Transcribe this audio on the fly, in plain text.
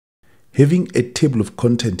Having a table of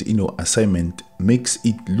content in your assignment makes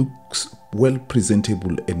it looks well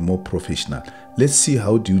presentable and more professional. Let's see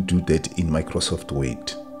how do you do that in Microsoft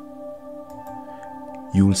Word.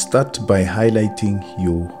 You will start by highlighting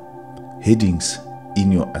your headings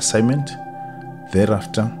in your assignment.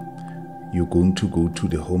 Thereafter, you're going to go to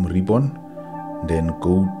the home ribbon, then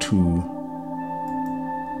go to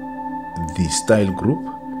the style group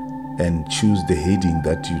and choose the heading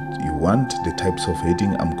that you want, the types of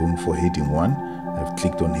heading. I'm going for heading 1. I've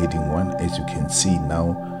clicked on heading 1. As you can see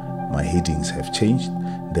now, my headings have changed.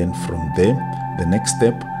 Then from there, the next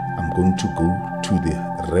step, I'm going to go to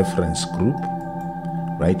the reference group,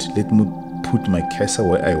 right? Let me put my cursor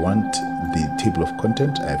where I want the table of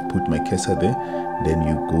content. I've put my cursor there. Then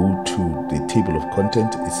you go to the table of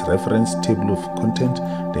content, it's reference table of content,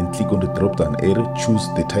 then click on the drop down arrow, choose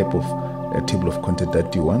the type of table of content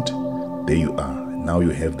that you want. There you are. Now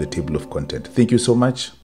you have the table of content. Thank you so much.